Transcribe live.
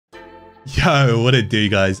Yo, what it do,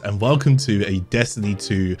 guys, and welcome to a Destiny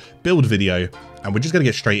 2 build video. And we're just going to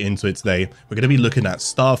get straight into it today. We're going to be looking at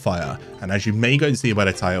Starfire, and as you may go and see by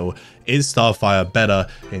the title, is Starfire better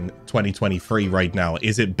in 2023 right now?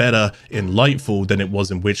 Is it better in Lightfall than it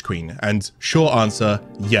was in Witch Queen? And short answer,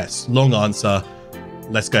 yes. Long answer,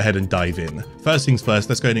 let's go ahead and dive in. First things first,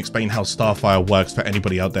 let's go and explain how Starfire works for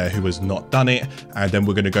anybody out there who has not done it, and then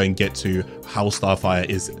we're going to go and get to how Starfire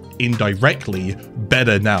is indirectly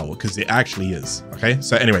better now, because it actually is. Okay,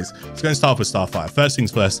 so anyways, let's go and start with Starfire. First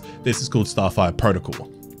things first, this is called Starfire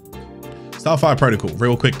Protocol. Starfire Protocol,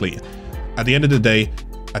 real quickly, at the end of the day,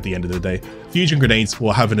 fusion grenades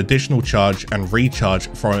will have an additional charge and recharge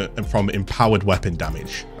from empowered weapon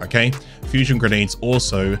damage. Okay, fusion grenade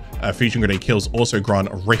kills also grant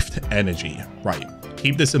rift energy. Right,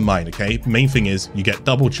 keep this in mind. Okay, main thing is you get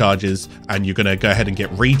double charges and you're gonna go ahead and get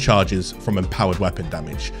recharges from empowered weapon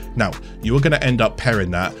damage. Now you are gonna end up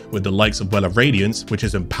pairing that with the likes of Well of Radiance, which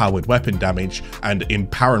is empowered weapon damage, and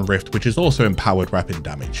Empower and Rift, which is also empowered weapon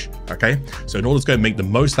damage. Okay, so in order to go and make the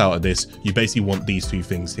most out of this, you basically want these two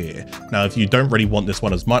things here. Now if you don't really want this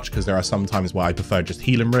one as much, because there are some times where I prefer just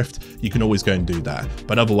heal and rift, you can always go and do that,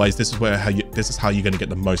 but otherwise this is how you're going to get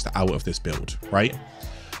the most out of this build, right?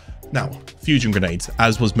 Now, fusion grenades,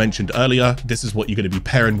 as was mentioned earlier, this is what you're going to be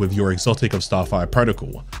pairing with your exotic of Starfire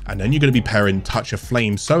Protocol, and then you're going to be pairing Touch of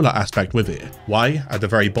Flame solar aspect with it. Why? At the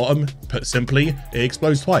very bottom, put simply, it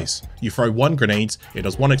explodes twice. You throw one grenade, it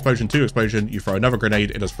does 1 explosion, 2 explosion. You throw another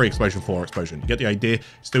grenade, it does 3 explosion, 4 explosion. You get the idea?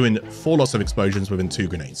 It's doing 4 lots of explosions within 2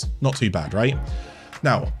 grenades. Not too bad, right?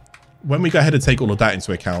 Now, when we go ahead and take all of that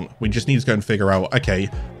into account, we just need to go and figure out, okay,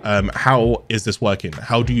 how is this working?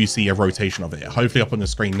 How do you see a rotation of it? Hopefully up on the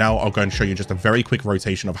screen now, I'll go and show you just a very quick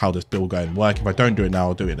rotation of how this build go and work. If I don't do it now,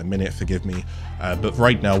 I'll do it in a minute, forgive me. But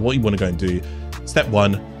right now, what you want to go and do, step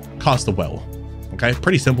 1, cast a well. Okay,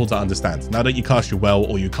 pretty simple to understand. Now that you cast your well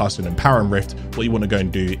or you cast an Empower and Rift, what you want to go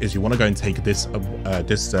and do is you want to go and take this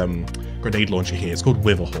grenade launcher here. It's called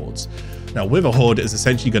Wither Hordes. Now, Wither Horde is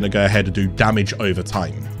essentially going to go ahead and do damage over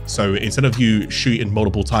time. So instead of you shooting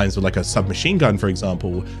multiple times with like a submachine gun, for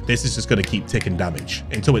example, this is just going to keep ticking damage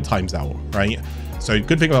until it times out, right? So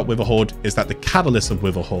good thing about Wither Horde is that the catalyst of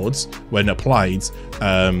Wither Hordes, when applied,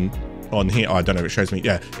 on here, oh, I don't know, it shows me,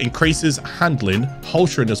 yeah, increases handling,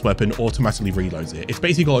 holstering this weapon, automatically reloads it. It's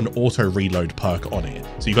basically got an auto reload perk on it.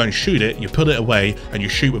 So you go and shoot it, you put it away, and you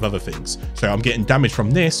shoot with other things. So I'm getting damage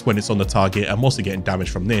from this when it's on the target. I'm also getting damage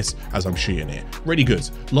from this as I'm shooting it. Really good.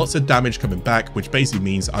 Lots of damage coming back, which basically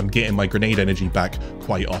means I'm getting my grenade energy back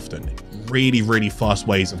quite often. Really, really fast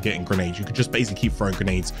ways of getting grenades. You could just basically keep throwing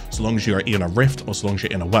grenades so long as you're in a rift or so long as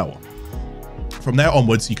you're in a well. From there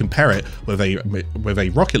onwards, you can pair it with a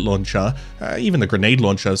rocket launcher, even the grenade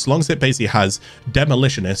launcher, as long as it basically has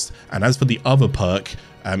Demolitionist. And as for the other perk,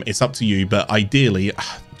 it's up to you, but ideally,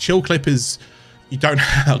 Chill Clip is... You don't...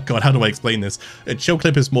 Oh god, how do I explain this? Chill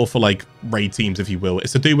Clip is more for like raid teams, if you will.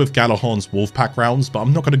 It's to do with Galahorn's Wolfpack rounds, but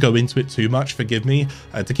I'm not going to go into it too much, forgive me.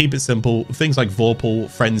 To keep it simple, things like Vorpal,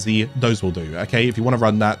 Frenzy, those will do, okay? If you want to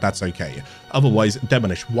run that, that's okay. Otherwise,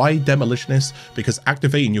 Demolish. Why Demolitionist? Because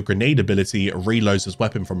activating your grenade ability reloads this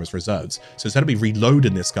weapon from its reserves. So instead of me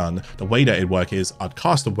reloading this gun, the way that it works is I'd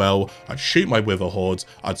cast a well, I'd shoot my Wither Hordes,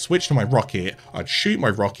 I'd switch to my rocket, I'd shoot my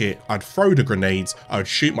rocket, I'd throw the grenades, I'd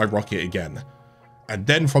shoot my rocket again. And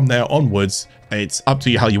then from there onwards, it's up to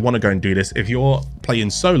you how you want to go and do this. If you're playing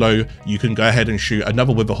solo, you can go ahead and shoot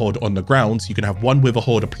another Wither Horde on the ground. You can have one Wither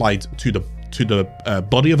Horde applied to the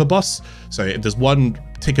body of a boss. So if there's one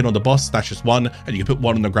ticking on the boss, that's just one, and you can put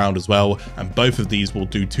one on the ground as well. And both of these will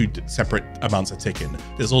do 2 separate amounts of ticking.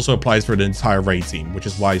 This also applies for an entire raid team, which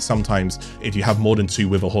is why sometimes if you have more than 2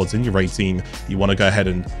 Wither Hordes in your raid team, you want to go ahead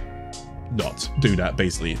and not do that.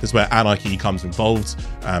 Basically, this is where Anarchy comes involved,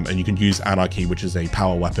 and you can use Anarchy, which is a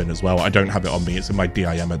power weapon as well. I don't have it on me, it's in my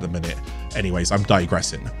DIM at the minute. Anyways, I'm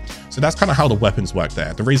digressing. So that's kind of how the weapons work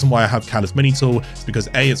there. The reason why I have Callous Mini Tool is because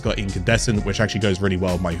A, it's got Incandescent, which actually goes really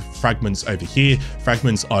well with my Fragments over here.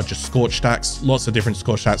 Fragments are just Scorch stacks, lots of different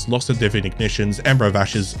Scorch stacks, lots of different ignitions, Ember of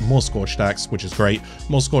Ashes, more Scorch stacks, which is great.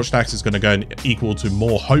 More Scorch stacks is going to go and equal to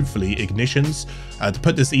more, hopefully, ignitions. To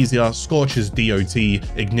put this easier, Scorch is DOT,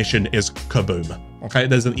 ignition is kaboom. Okay,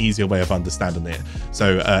 there's an easier way of understanding it.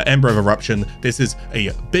 So Ember of Eruption, this is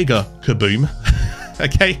a bigger kaboom.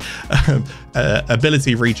 Okay,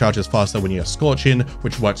 Ability recharges faster when you're scorching,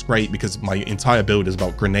 which works great because my entire build is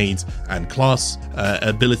about grenades and class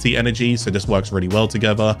ability energy, so this works really well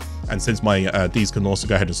together. And since my these can also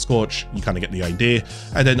go ahead and scorch, you kind of get the idea.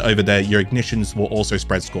 And then over there, your ignitions will also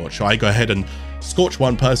spread scorch. So I go ahead and scorch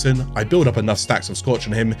one person, I build up enough stacks of scorch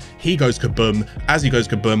on him, he goes kaboom. As he goes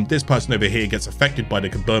kaboom, this person over here gets affected by the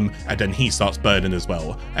kaboom, and then he starts burning as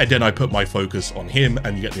well. And then I put my focus on him,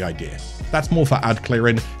 and you get the idea. That's more for ad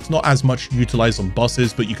clearing. It's not as much utilized on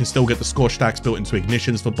bosses, but you can still get the scorch stacks built into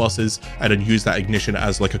ignitions for bosses, and then use that ignition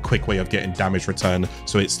as like a quick way of getting damage return,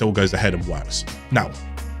 so it still goes ahead and works. Now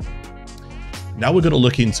we're going to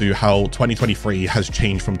look into how 2023 has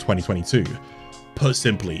changed from 2022. Put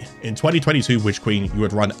simply, in 2022 Witch Queen, you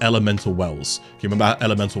would run elemental wells. You remember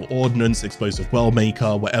elemental ordnance, explosive well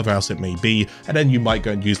maker, whatever else it may be, and then you might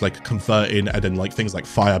go and use like converting, and then like things like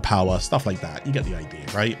firepower, stuff like that. You get the idea,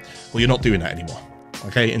 right? Well, you're not doing that anymore.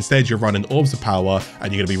 Okay, instead you're running orbs of power,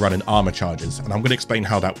 and you're going to be running armor charges, and I'm going to explain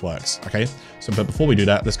how that works. Okay, so but before we do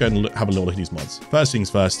that, let's go and have a little look at these mods. First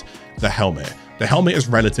things first, the helmet. The helmet is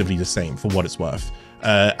relatively the same for what it's worth.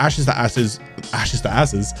 Ashes to Assets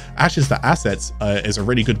is a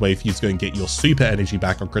really good way for you to go and get your super energy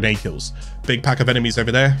back on grenade kills. Big pack of enemies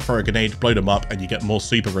over there, throw a grenade, blow them up, and you get more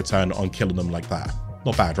super return on killing them like that.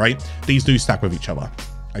 Not bad, right? These do stack with each other.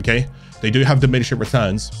 Okay, they do have diminishing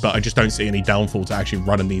returns, but I just don't see any downfall to actually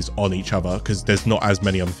running these on each other, because there's not as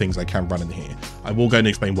many other things I can run in here. I will go and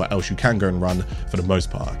explain what else you can go and run for the most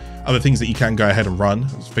part. Other things that you can go ahead and run,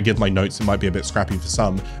 forgive my notes, it might be a bit scrappy for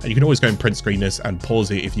some, and you can always go and print screen this and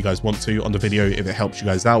pause it if you guys want to on the video. If it helps you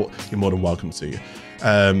guys out, you're more than welcome to.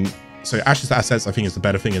 So Ashes to Assets, I think, is the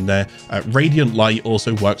better thing in there. Radiant Light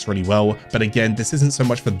also works really well, but again, this isn't so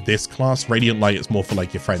much for this class. Radiant Light is more for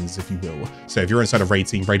like your friends, if you will. So if you're inside a raid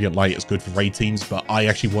team, Radiant Light is good for raid teams, but I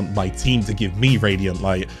actually want my team to give me Radiant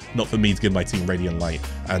Light, not for me to give my team Radiant Light.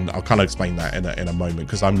 And I'll kind of explain that in a moment,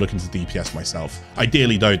 because I'm looking to DPS myself.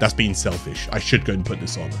 Ideally though, that's being selfish. I should go and put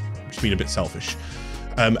this on, just being a bit selfish.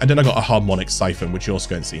 And then I got a harmonic siphon, which you're also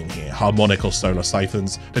going to see in here. Harmonic or solar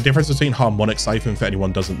siphons. The difference between harmonic siphon, for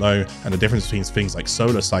anyone doesn't know, and the difference between things like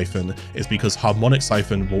solar siphon is because harmonic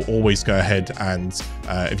siphon will always go ahead and,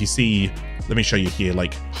 if you see, let me show you here,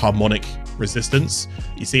 like harmonic resistance.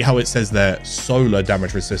 You see how it says there, solar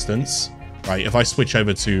damage resistance, right? If I switch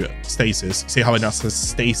over to stasis, see how it now says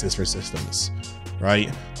stasis resistance,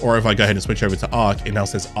 right? Or if I go ahead and switch over to arc, it now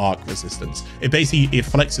says arc resistance. It basically, it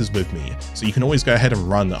flexes with me. So you can always go ahead and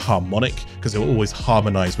run harmonic, because it will always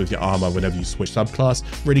harmonize with your armor whenever you switch subclass.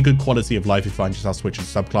 Really good quality of life if you find yourself switching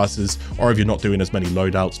subclasses, or if you're not doing as many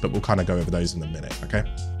loadouts, but we'll kind of go over those in a minute, okay?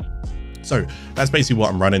 So that's basically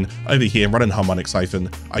what I'm running. Over here, I'm running harmonic siphon.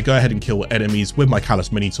 I go ahead and kill enemies with my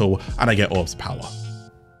callous mini tool, and I get orbs of power.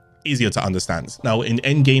 Easier to understand. Now in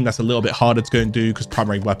endgame, that's a little bit harder to go and do because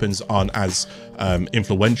primary weapons aren't as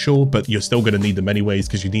influential, but you're still going to need them anyways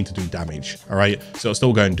because you need to do damage. All right, so it'll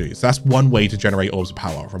still go and do. So that's one way to generate orbs of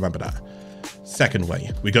power. Remember that. Second way,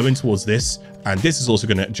 we go in towards this, and this is also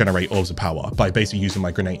going to generate orbs of power by basically using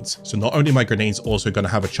my grenades. So not only my grenades also going to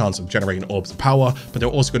have a chance of generating orbs of power, but they're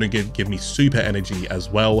also going to give me super energy as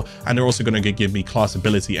well, and they're also going to give me class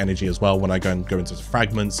ability energy as well when I go into the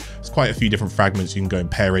fragments. There's quite a few different fragments you can go and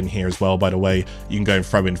pair in here as well, by the way. You can go and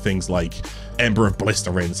throw in things like Ember of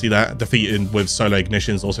Blistering. See that? Defeating with solo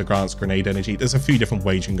ignitions also grants grenade energy. There's a few different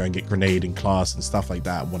ways you can go and get grenade in class and stuff like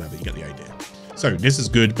that, whatever, you get the idea. So this is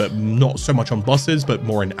good, but not so much on bosses, but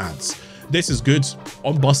more in ads. This is good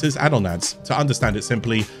on bosses and on ads. To understand it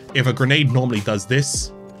simply, if a grenade normally does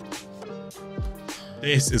this,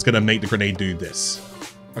 this is going to make the grenade do this.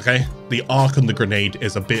 Okay, the arc on the grenade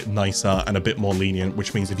is a bit nicer and a bit more lenient,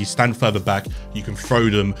 which means if you stand further back, you can throw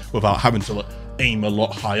them without having to aim a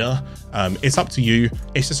lot higher. It's up to you.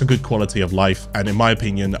 It's just a good quality of life, and in my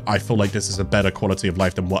opinion, I feel like this is a better quality of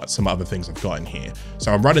life than what some other things I've got in here.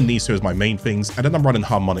 So I'm running these two as my main things, and then I'm running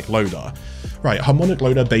harmonic loader. Right, harmonic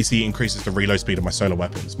loader basically increases the reload speed of my solar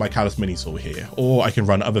weapons, my callous mini saw here, or I can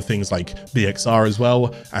run other things like BXR as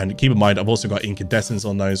well. And keep in mind, I've also got incandescence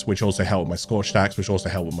on those, which also help with my scorch stacks, which also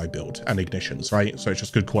help with my build, and ignitions, right? So it's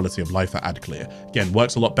just good quality of life for ad clear. Again,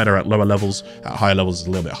 works a lot better at lower levels. At higher levels, it's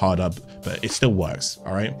a little bit harder, but it still works.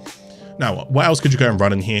 All right. Now, what else could you go and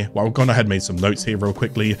run in here? Well, I've gone ahead and made some notes here real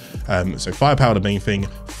quickly. So firepower, the main thing.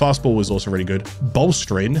 Fastball is also really good.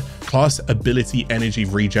 Bolstering, class ability energy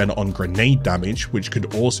regen on grenade damage, which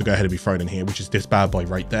could also go ahead and be thrown in here, which is this bad boy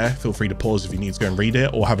right there. Feel free to pause if you need to go and read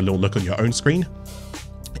it, or have a little look on your own screen.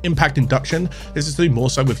 Impact induction, this is to do more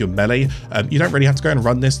so with your melee. You don't really have to go and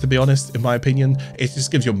run this, to be honest, in my opinion. It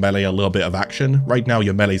just gives your melee a little bit of action. Right now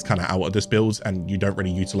your melee is kind of out of this build and you don't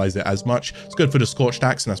really utilize it as much. It's good for the Scorch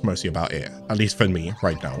stacks and that's mostly about it, at least for me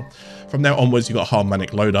right now. From there onwards you got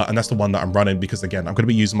Harmonic Loader, and that's the one that I'm running because again I'm going to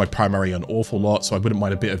be using my primary an awful lot, so I wouldn't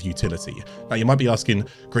mind a bit of utility. Now you might be asking,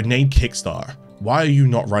 Grenade Kickstart, why are you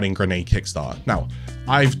not running Grenade Kickstart? Now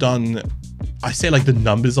I've done, I say like the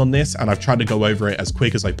numbers on this and I've tried to go over it as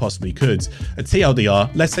quick as I possibly could. A TLDR,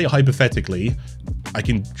 let's say hypothetically, I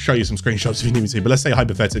can show you some screenshots if you need me to, but let's say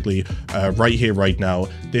hypothetically, right here, right now,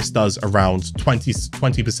 this does around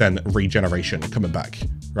 20% regeneration coming back,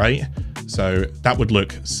 right? So that would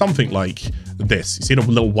look something like this. You see the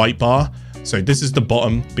little white bar? So this is the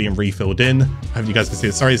bottom being refilled in. I hope you guys can see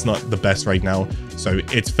it. Sorry, it's not the best right now. So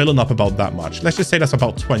it's filling up about that much. Let's just say that's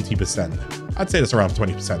about 20%. I'd say that's around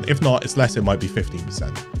 20%. If not, it's less, it might be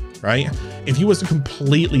 15%, right? If you was to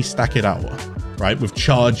completely stack it out, right, with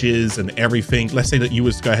charges and everything, let's say that you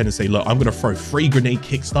was to go ahead and say, look, I'm going to throw 3 grenade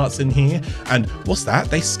kickstarts in here. And what's that?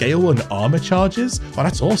 They scale on armor charges? Oh,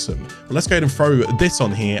 that's awesome. Well, let's go ahead and throw this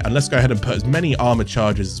on here and let's go ahead and put as many armor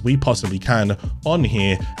charges as we possibly can on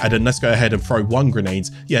here. And then let's go ahead and throw 1 grenade.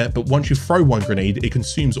 Yeah, but once you throw 1 grenade, it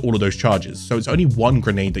consumes all of those charges. So it's only 1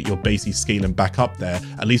 grenade that you're basically scaling back up there,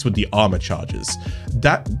 at least with the armor charges.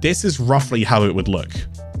 This is roughly how it would look.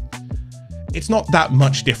 It's not that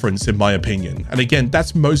much difference in my opinion. And again,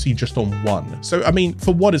 that's mostly just on 1. So, I mean,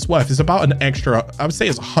 for what it's worth, it's about an extra, I would say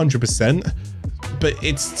it's 100%, but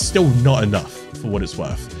it's still not enough for what it's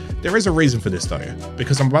worth. There is a reason for this though,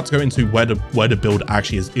 because I'm about to go into where the build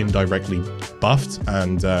actually is indirectly buffed,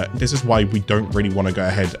 and this is why we don't really want to go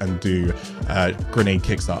ahead and do grenade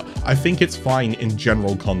kickstart. I think it's fine in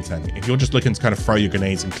general content. If you're just looking to kind of throw your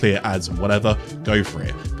grenades and clear ads and whatever, go for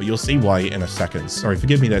it. But you'll see why in a second. Sorry,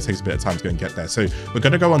 forgive me that it takes a bit of time to go and get there. So we're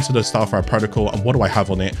going to go onto the Starfire Protocol, and what do I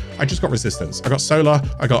have on it? I just got resistance. I got solar,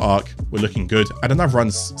 I got arc, we're looking good, and then I've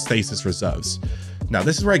run stasis reserves. Now,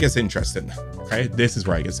 this is where it gets interesting, okay? This is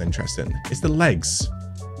where it gets interesting. It's the legs.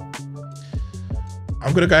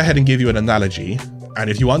 I'm going to go ahead and give you an analogy. And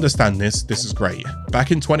if you understand this, this is great.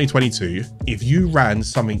 Back in 2022, if you ran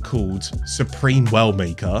something called Supreme Well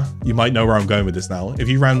Maker, you might know where I'm going with this now. If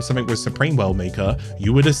you ran something with Supreme Well Maker,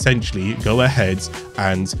 you would essentially go ahead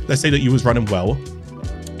and let's say that you was running well.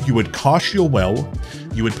 You would cast your well,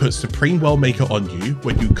 you would put Supreme Well Maker on you.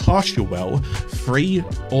 When you cast your well, 3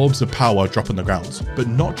 orbs of power drop on the ground, but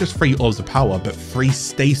not just 3 orbs of power, but 3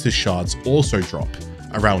 stasis shards also drop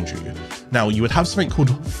around you. Now you would have something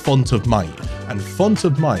called Font of Might, and Font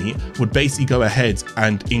of Might would basically go ahead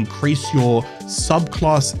and increase your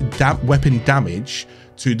subclass weapon damage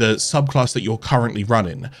to the subclass that you're currently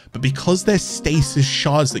running. But because there's stasis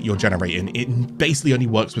shards that you're generating, it basically only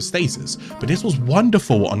works with stasis. But this was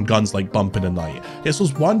wonderful on guns like Bump in the Night. This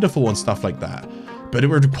was wonderful on stuff like that. But it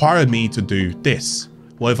would require me to do this.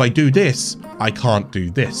 Well, if I do this, I can't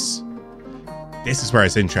do this. This is where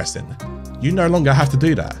it's interesting. You no longer have to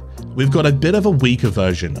do that. We've got a bit of a weaker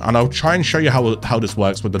version, and I'll try and show you how this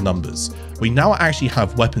works with the numbers. We now actually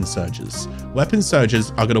have weapon surges. Weapon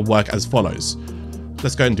surges are going to work as follows.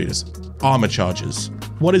 Let's go and do this. Armor charges.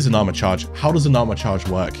 What is an armor charge? How does an armor charge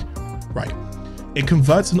work? Right. It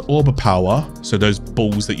converts an orb of power, so those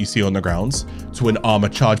balls that you see on the ground, to an armor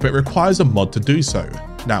charge, but it requires a mod to do so.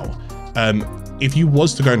 Now, if you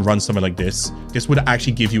was to go and run something like this, this would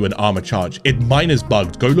actually give you an armor charge. Mine is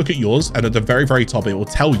bugged. Go look at yours, and at the very, very top, it will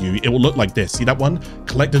tell you, it will look like this. See that one?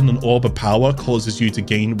 Collecting an orb of power causes you to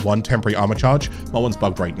gain 1 temporary armor charge. My one's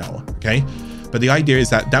bugged right now, okay? But the idea is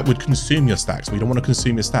that that would consume your stacks. We don't want to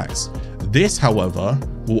consume your stacks. This, however,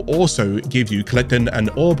 will also give you, collecting an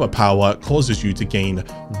orb of power causes you to gain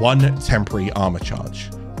 1 temporary armor charge.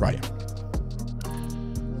 Right.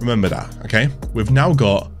 Remember that, okay? We've now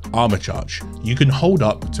got armor charge. You can hold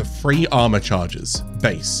up to 3 armor charges,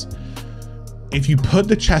 base. If you put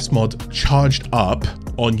the chest mod charged up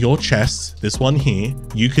on your chest, this one here,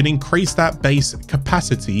 you can increase that base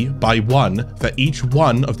capacity by 1 for each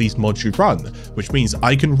one of these mods you run, which means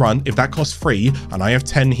I can run, if that costs 3 and I have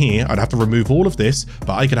 10 here, I'd have to remove all of this,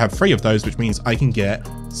 but I can have 3 of those, which means I can get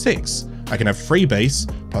 6. I can have 3 base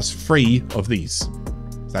plus 3 of these.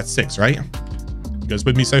 That's 6, right? You guys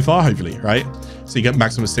with me so far, hopefully, right? So you get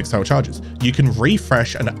maximum 6 total charges. You can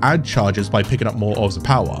refresh and add charges by picking up more orbs of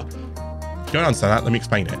power. If you don't understand that, let me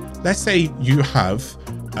explain it. Let's say you have,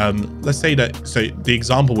 let's say that, so the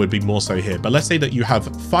example would be more so here, but let's say that you have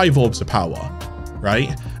 5 orbs of power,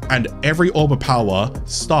 right? And every orb of power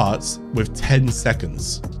starts with 10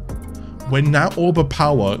 seconds. When that orb of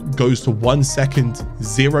power goes to 1 second,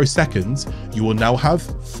 0 seconds, you will now have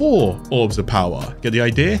 4 orbs of power. Get the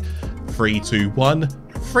idea? 3, 2, 1,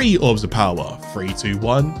 3 orbs of power. 3, 2,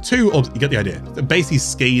 1, 2 orbs. You get the idea? They're basically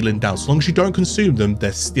scaling down. So long as you don't consume them,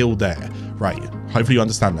 they're still there. Right. Hopefully you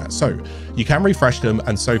understand that. So you can refresh them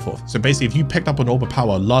and so forth. So basically, if you picked up an orb of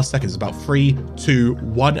power last second, it's about 3, 2,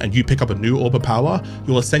 1, and you pick up a new orb of power,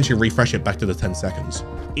 you'll essentially refresh it back to the 10 seconds.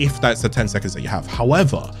 If that's the 10 seconds that you have.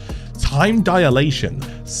 However, time dilation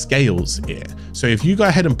scales it. So if you go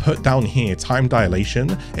ahead and put down here time dilation,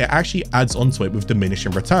 it actually adds onto it with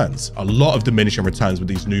diminishing returns. A lot of diminishing returns with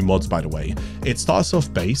these new mods, by the way. It starts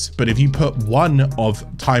off base, but if you put 1 of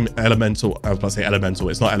time elemental, I was about to say elemental,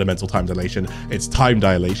 it's not elemental time dilation, it's time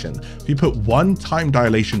dilation. If you put 1 time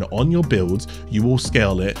dilation on your build, you will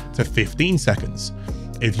scale it to 15 seconds.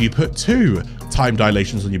 If you put 2 time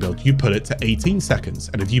dilations on your build, you put it to 18 seconds.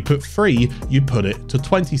 And if you put 3, you put it to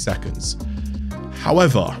 20 seconds.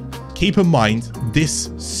 However, keep in mind,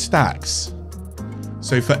 this stacks.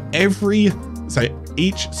 So for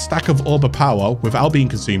each stack of orb of power without being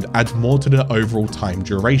consumed adds more to the overall time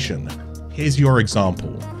duration. Here's your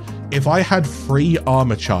example. If I had 3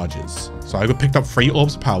 armor charges, so I picked up 3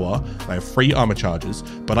 orbs of power, I have 3 armor charges,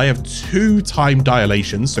 but I have 2 time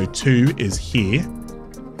dilations, so 2 is here.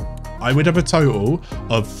 I would have a total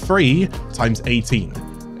of 3 times 18.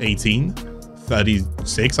 18,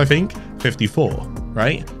 36, I think, 54,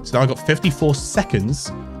 right? So now I've got 54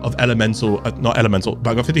 seconds of elemental, not elemental,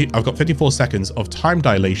 but I've got 54 seconds of time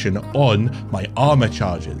dilation on my armor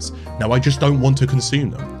charges. Now I just don't want to consume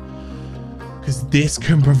them, because this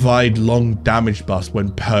can provide long damage buffs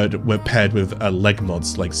when paired with leg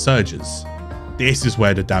mods like surges. This is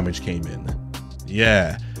where the damage came in.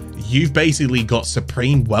 Yeah. You've basically got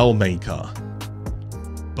Supreme Wellmaker,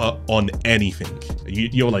 but on anything.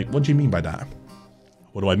 You're like, what do you mean by that?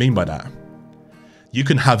 What do I mean by that? You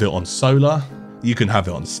can have it on solar, you can have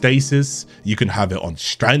it on stasis, you can have it on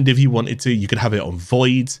strand if you wanted to, you can have it on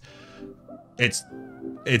void. It's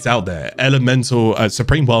out there. Elemental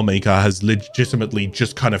Supreme Wellmaker has legitimately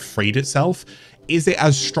just kind of freed itself. Is it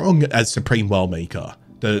as strong as Supreme Wellmaker?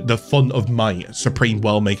 The Font of Might Supreme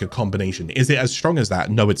Wellmaker combination. Is it as strong as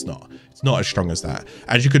that? No, it's not. It's not as strong as that.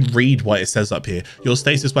 As you can read what it says up here, your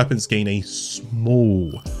stasis weapons gain a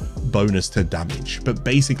small bonus to damage, but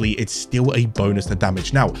basically it's still a bonus to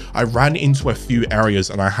damage. Now, I ran into a few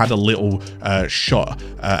areas and I had a little shot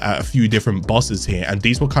at a few different bosses here, and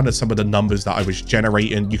these were kind of some of the numbers that I was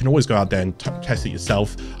generating. You can always go out there and test it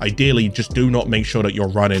yourself. Ideally, just do not make sure that you're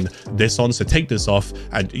running this on, so take this off,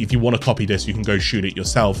 and if you want to copy this, you can go shoot it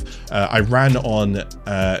yourself. I ran on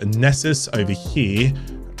Nessus over here.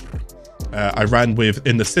 I ran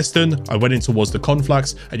in the cistern, I went in towards the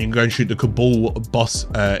conflux, and you can go and shoot the Cabal boss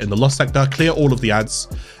in the Lost Sector, clear all of the ads,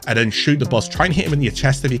 and then shoot the boss. Try and hit him in your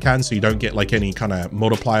chest if you can, so you don't get like any kind of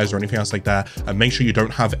multipliers or anything else like that, and make sure you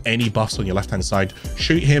don't have any buffs on your left hand side.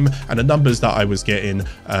 Shoot him, and the numbers that I was getting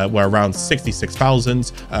were around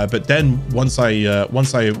 66,000, but then once I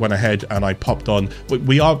went ahead and I popped on,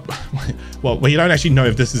 well, we don't actually know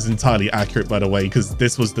if this is entirely accurate, by the way, because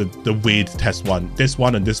this was the weird test one. This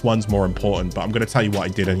one and this one's more important, but I'm going to tell you what I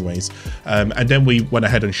did anyways. And then we went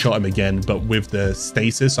ahead and shot him again, but with the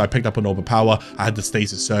stasis. So I picked up an orb of power, I had the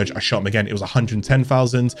stasis surge, I shot him again, it was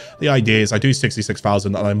 110,000. The idea is I do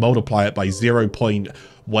 66,000 and I multiply it by 0.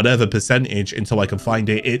 Whatever percentage until I can find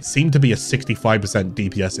it. It seemed to be a 65%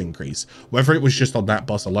 DPS increase. Whether it was just on that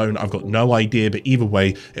boss alone, I've got no idea, but either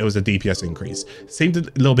way, it was a DPS increase. Seemed a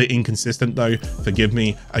little bit inconsistent though, forgive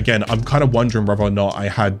me. Again, I'm kind of wondering whether or not I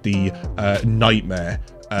had the nightmare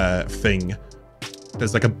thing.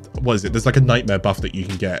 There's like a, what is it? There's like a nightmare buff that you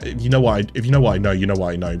can get. If you know what I know, you know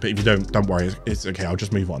what I know. But if you don't worry, it's okay. I'll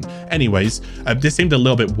just move on. Anyways, this seemed a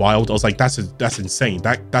little bit wild. I was like, that's insane.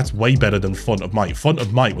 That's way better than Font of Might. Font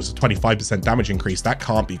of Might was a 25% damage increase. That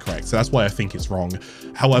can't be correct. So that's why I think it's wrong.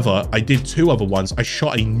 However, I did 2 other ones. I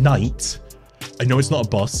shot a knight. I know it's not a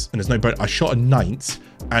boss, and there's no, but I shot a knight,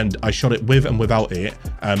 and I shot it with and without it.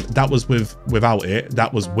 That was without it.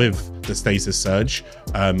 That was with the stasis surge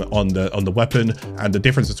on the weapon, and the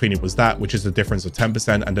difference between it was that, which is the difference of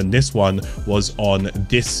 10%, and then this one was on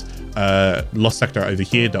this Lost Sector over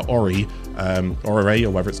here, the Ori, or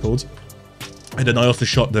whatever it's called. And then I also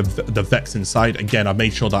shot the Vex inside. Again, I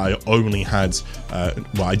made sure that I only had,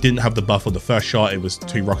 well, I didn't have the buff on the first shot. It was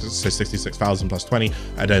 2 rockets, so 66,000 plus 20.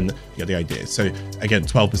 And then you get the idea. So again,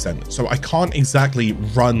 12%. So I can't exactly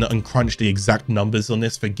run and crunch the exact numbers on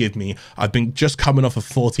this. Forgive me. I've been just coming off a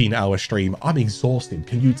 14-hour stream. I'm exhausted.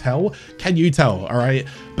 Can you tell? Can you tell? All right.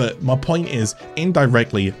 But my point is,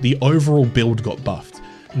 indirectly, the overall build got buffed.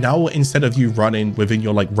 Now, instead of you running within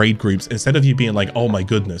your like raid groups, instead of you being like, oh my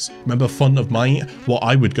goodness, remember Font of Might? What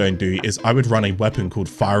I would go and do is I would run a weapon called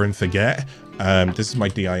Fire and Forget. This is my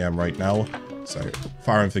DIM right now. So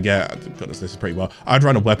Fire and Forget, goodness, this is pretty well. I'd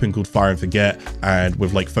run a weapon called Fire and Forget, and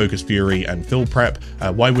with like Focus Fury and Field Prep.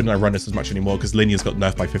 Why wouldn't I run this as much anymore? Because Linear's got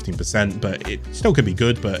nerfed by 15%, but it still could be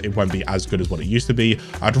good, but it won't be as good as what it used to be.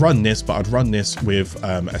 I'd run this, but I'd run this with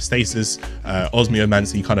a Stasis,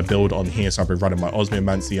 Osmiomancy kind of build on here. So I'd be running my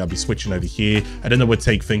Osmiomancy, I'd be switching over here, and then I would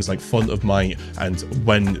take things like Font of Might, and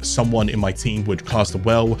when someone in my team would cast a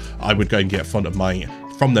well, I would go and get Font of Might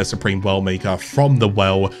from their Supreme Well Maker, from the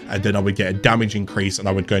well, and then I would get a damage increase, and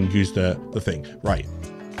I would go and use the thing. Right.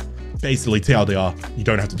 Basically, TLDR, you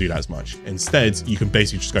don't have to do that as much. Instead, you can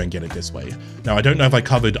basically just go and get it this way. Now, I don't know if I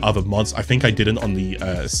covered other mods. I think I didn't on the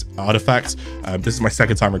artifact. This is my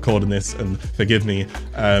second time recording this, and forgive me.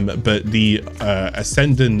 But the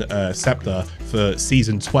Ascendant Scepter for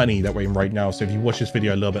Season 20 that we're in right now. So if you watch this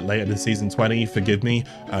video a little bit later than Season 20, forgive me.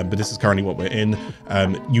 But this is currently what we're in.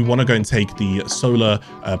 You want to go and take the Solar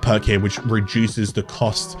perk here, which reduces the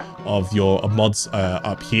cost of your mods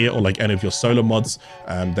up here, or like any of your solar mods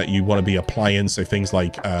that you want to be applying. So things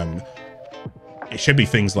like it should be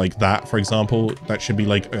things like that, for example, that should be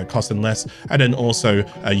like costing less. And then also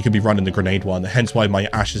you could be running the grenade one, hence why my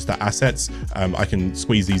ashes to assets, I can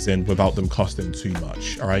squeeze these in without them costing too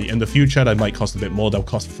much. All right, in the future they might cost a bit more, they'll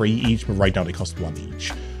cost 3 each, but right now they cost 1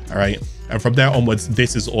 each. All right, and from there onwards,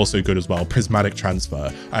 this is also good as well. Prismatic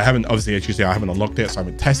Transfer. I haven't, obviously, as you see, I haven't unlocked it, so I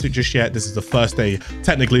haven't tested it just yet. This is the first day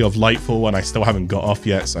technically of Lightfall, and I still haven't got off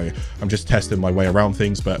yet, so I'm just testing my way around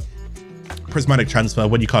things. But Prismatic Transfer,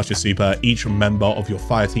 when you cast your super, each member of your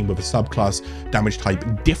fire team with a subclass damage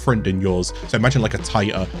type different than yours. So imagine like a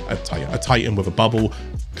Titan with a bubble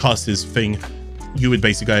casts his thing. You would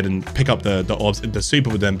basically go ahead and pick up the orbs, the super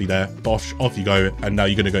would then be there, bosh, off you go, and now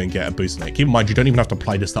you're going to go and get a boost in it. Keep in mind, you don't even have to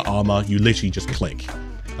apply this to armor, you literally just click.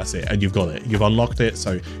 That's it, and you've got it. You've unlocked it,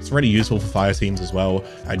 so it's really useful for fire teams as well,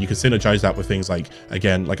 and you can synergize that with things like,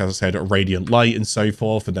 again, like as I said, Radiant Light and so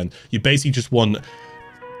forth, and then you basically just want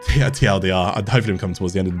TLDR. I'm hoping I'm coming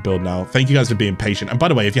towards the end of the build now. Thank you guys for being patient. And by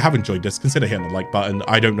the way, if you have enjoyed this, consider hitting the like button.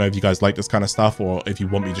 I don't know if you guys like this kind of stuff, or if you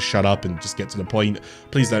want me to shut up and just get to the point.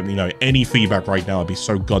 Please let me know. Any feedback right now would be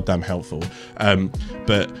so goddamn helpful.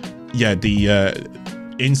 But yeah, the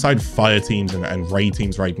inside fire teams and raid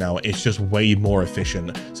teams right now, it's just way more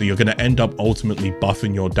efficient. So you're going to end up ultimately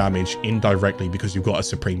buffing your damage indirectly because you've got a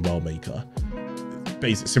Supreme Well Maker.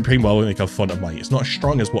 Basic Supreme Well Maker Font of Might. It's not as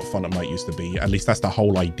strong as what Font of Might used to be. At least that's the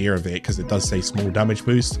whole idea of it, because it does say small damage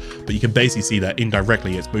boost, but you can basically see that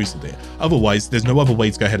indirectly it's boosted it. Otherwise, there's no other way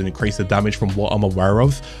to go ahead and increase the damage from what I'm aware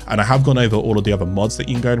of. And I have gone over all of the other mods that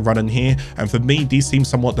you can go and run in here. And for me, these seem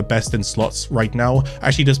somewhat the best in slots right now.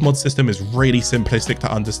 Actually, this mod system is really simplistic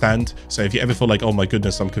to understand. So if you ever feel like, oh my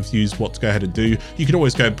goodness, I'm confused what to go ahead and do, you can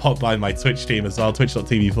always go and pop by my Twitch stream as well,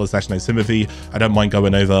 twitch.tv/NoSympathyy. I don't mind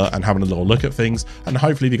going over and having a little look at things. And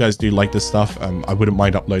hopefully if you guys do like this stuff, I wouldn't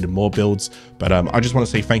mind uploading more builds. But I just want to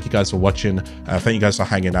say thank you guys for watching. Thank you guys for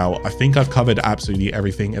hanging out. I think I've covered absolutely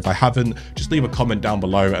everything. If I haven't, just leave a comment down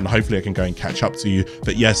below and hopefully I can go and catch up to you.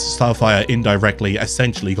 But yes, Starfire indirectly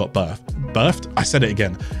essentially got buffed. I said it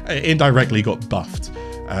again. Indirectly got buffed.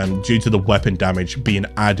 Due to the weapon damage being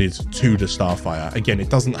added to the Starfire. Again, it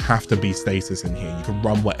doesn't have to be stasis in here. You can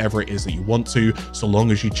run whatever it is that you want to, so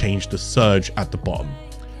long as you change the surge at the bottom.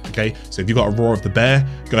 Okay, so if you've got a Roar of the Bear,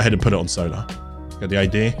 go ahead and put it on solar. Get the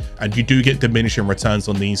idea? And you do get diminishing returns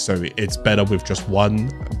on these, so it's better with just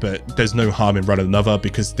one, but there's no harm in running another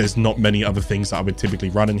because there's not many other things that I would typically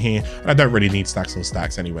run in here, and I don't really need stacks on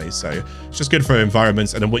stacks anyway, so it's just good for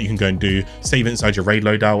environments. And then what you can go and do, save it inside your raid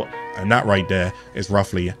loadout, and that right there is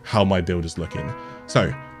roughly how my build is looking.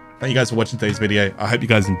 So thank you guys for watching today's video. I hope you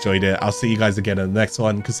guys enjoyed it. I'll see you guys again in the next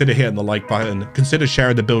one. Consider hitting the like button. Consider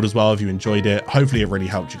sharing the build as well if you enjoyed it. Hopefully it really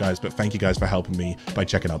helped you guys, but thank you guys for helping me by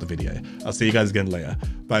checking out the video. I'll see you guys again later.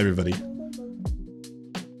 Bye everybody.